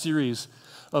 10-patch series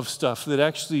of stuff that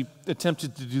actually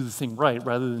attempted to do the thing right,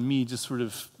 rather than me just sort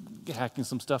of hacking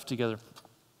some stuff together.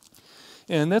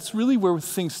 And that's really where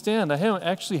things stand. I haven't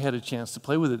actually had a chance to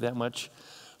play with it that much,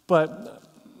 but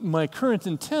my current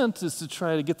intent is to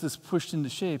try to get this pushed into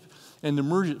shape and to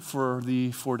merge it for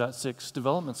the 4.6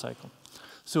 development cycle.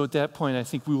 So at that point, I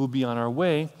think we will be on our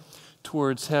way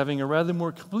towards having a rather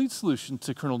more complete solution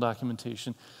to kernel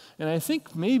documentation. And I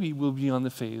think maybe we'll be on the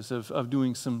phase of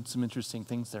doing some interesting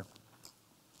things there.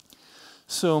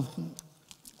 So,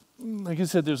 like I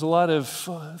said, there's a lot of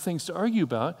things to argue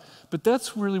about, but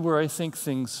that's really where I think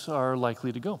things are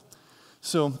likely to go.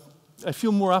 So I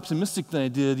feel more optimistic than I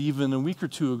did even a week or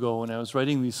two ago when I was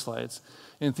writing these slides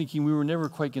and thinking we were never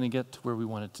quite going to get to where we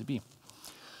wanted to be.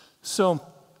 So,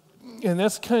 and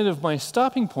that's kind of my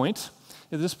stopping point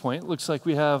at this point. Looks like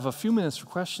we have a few minutes for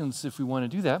questions if we want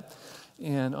to do that.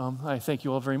 And I thank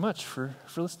you all very much for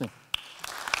listening.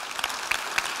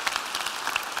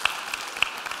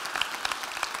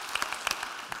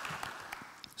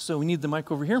 So we need the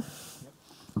mic over here.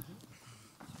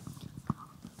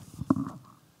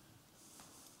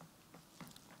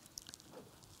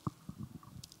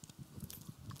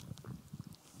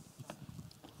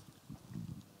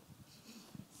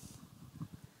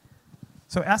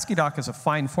 So ASCII-doc is a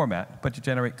fine format, but to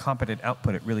generate competent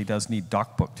output, it really does need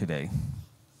docbook today.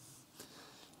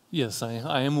 Yes,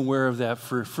 I am aware of that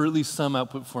for at least some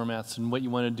output formats and what you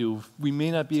want to do. We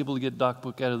may not be able to get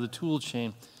docbook out of the tool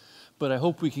chain, but I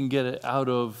hope we can get it out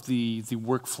of the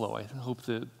workflow. I hope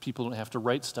that people don't have to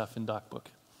write stuff in docbook.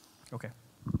 Okay.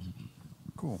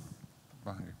 Cool.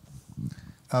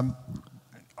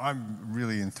 I'm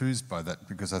really enthused by that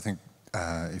because I think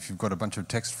if you've got a bunch of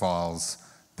text files,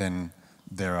 then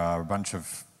there are a bunch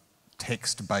of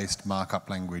text-based markup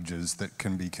languages that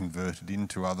can be converted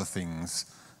into other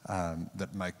things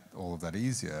that make all of that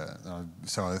easier.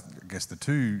 So I guess the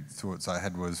two thoughts I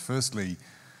had was, firstly,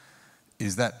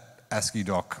 is that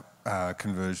ASCII-doc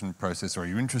conversion process, or are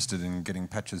you interested in getting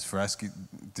patches for ASCII,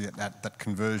 that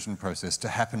conversion process to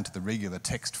happen to the regular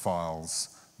text files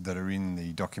that are in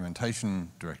the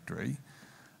documentation directory?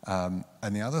 And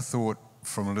the other thought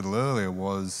from a little earlier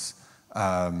was,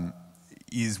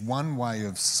 is one way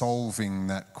of solving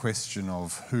that question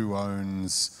of who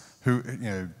owns, who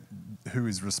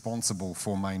is responsible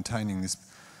for maintaining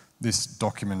this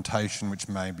documentation, which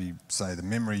may be, say, the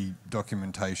memory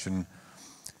documentation,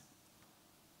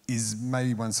 is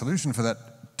maybe one solution for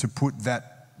that to put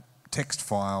that text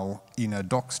file in a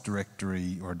docs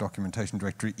directory or a documentation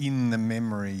directory in the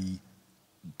memory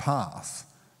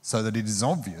path, so that it is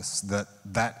obvious that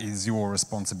that is your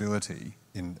responsibility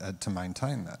to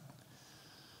maintain that.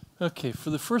 Okay,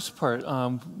 for the first part,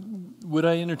 would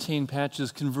I entertain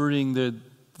patches converting the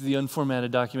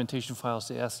unformatted documentation files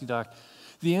to ASCII-doc?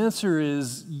 The answer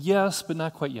is yes, but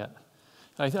not quite yet.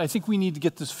 I think we need to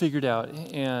get this figured out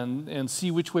and see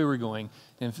which way we're going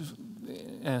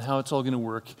and how it's all going to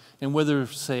work and whether,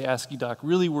 say, ASCII-doc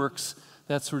really works,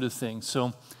 that sort of thing.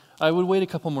 So I would wait a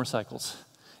couple more cycles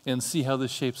and see how this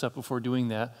shapes up before doing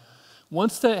that.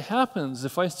 Once that happens,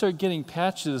 if I start getting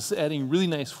patches adding really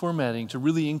nice formatting to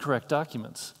really incorrect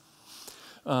documents,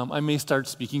 I may start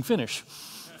speaking Finnish.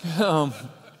 So,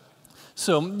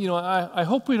 I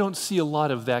hope we don't see a lot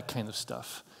of that kind of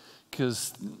stuff,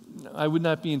 because I would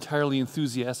not be entirely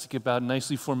enthusiastic about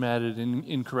nicely formatted and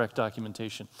incorrect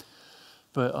documentation.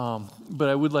 But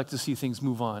I would like to see things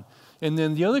move on. And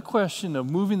then the other question of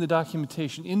moving the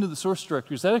documentation into the source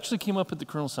directories, that actually came up at the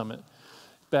Kernel Summit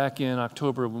back in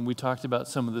October when we talked about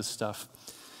some of this stuff.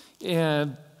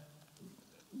 And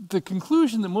the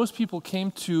conclusion that most people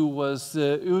came to was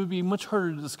that it would be much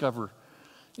harder to discover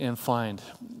and find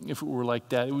if it were like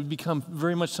that. It would become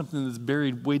very much something that's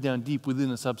buried way down deep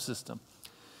within a subsystem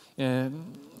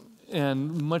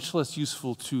and much less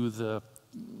useful to the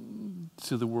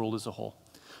world as a whole.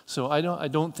 So I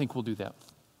don't think we'll do that.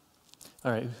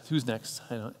 All right, who's next?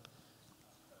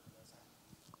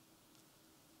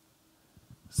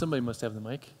 Somebody must have the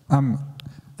mic.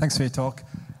 Thanks for your talk.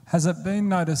 Has it been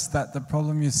noticed that the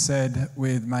problem you said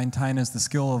with maintainers, the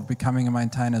skill of becoming a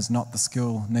maintainer is not the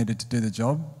skill needed to do the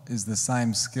job, is the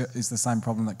same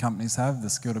problem that companies have? The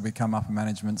skill to become upper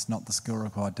management is not the skill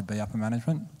required to be upper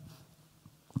management?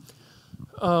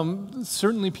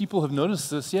 Certainly people have noticed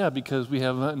this, yeah, because we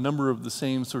have a number of the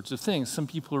same sorts of things. Some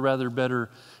people are rather better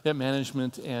at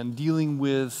management and dealing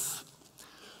with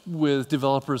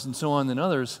developers and so on than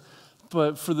others.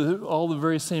 But for all the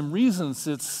very same reasons,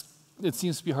 it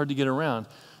seems to be hard to get around.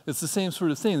 It's the same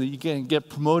sort of thing that you can get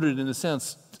promoted, in a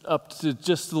sense, up to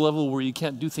just the level where you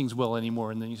can't do things well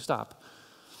anymore, and then you stop.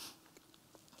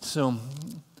 So,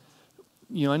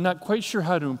 I'm not quite sure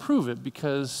how to improve it,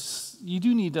 because you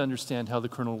do need to understand how the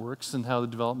kernel works and how the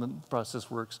development process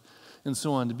works and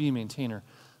so on to be a maintainer.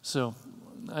 So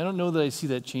I don't know that I see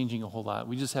that changing a whole lot.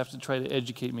 We just have to try to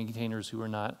educate maintainers who are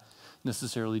not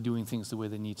necessarily doing things the way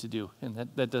they need to do, and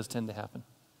that does tend to happen.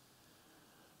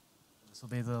 This will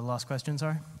be the last question,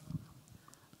 sorry.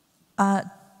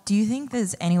 Do you think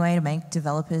there's any way to make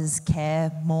developers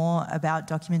care more about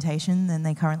documentation than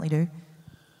they currently do?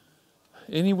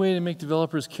 Any way to make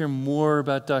developers care more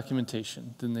about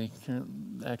documentation than they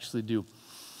actually do?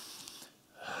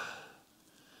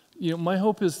 My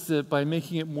hope is that by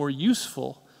making it more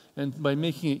useful and by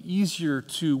making it easier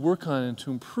to work on and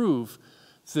to improve,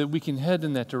 that we can head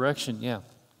in that direction, yeah.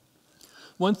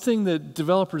 One thing that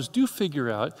developers do figure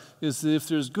out is that if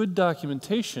there's good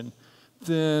documentation,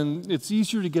 then it's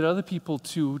easier to get other people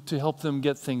to help them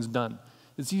get things done.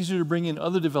 It's easier to bring in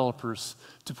other developers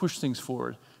to push things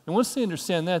forward. And once they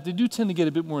understand that, they do tend to get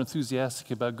a bit more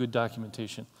enthusiastic about good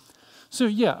documentation. So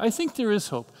yeah, I think there is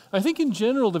hope. I think in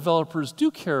general, developers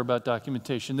do care about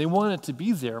documentation. They want it to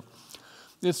be there.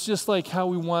 It's just like how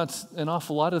we want an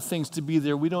awful lot of things to be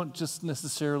there. We don't just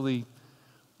necessarily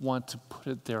want to put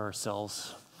it there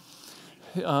ourselves.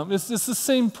 It's the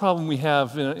same problem we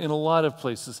have in a lot of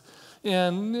places,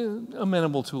 and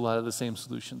amenable to a lot of the same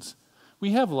solutions.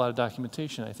 We have a lot of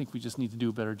documentation. I think we just need to do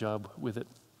a better job with it.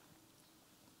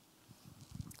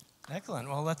 Excellent.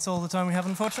 Well, that's all the time we have,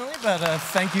 unfortunately, but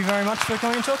thank you very much for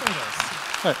coming and talking to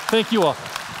us. All right, thank you all.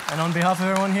 And on behalf of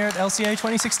everyone here at LCA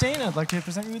 2016, I'd like to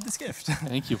present you with this gift.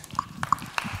 Thank you.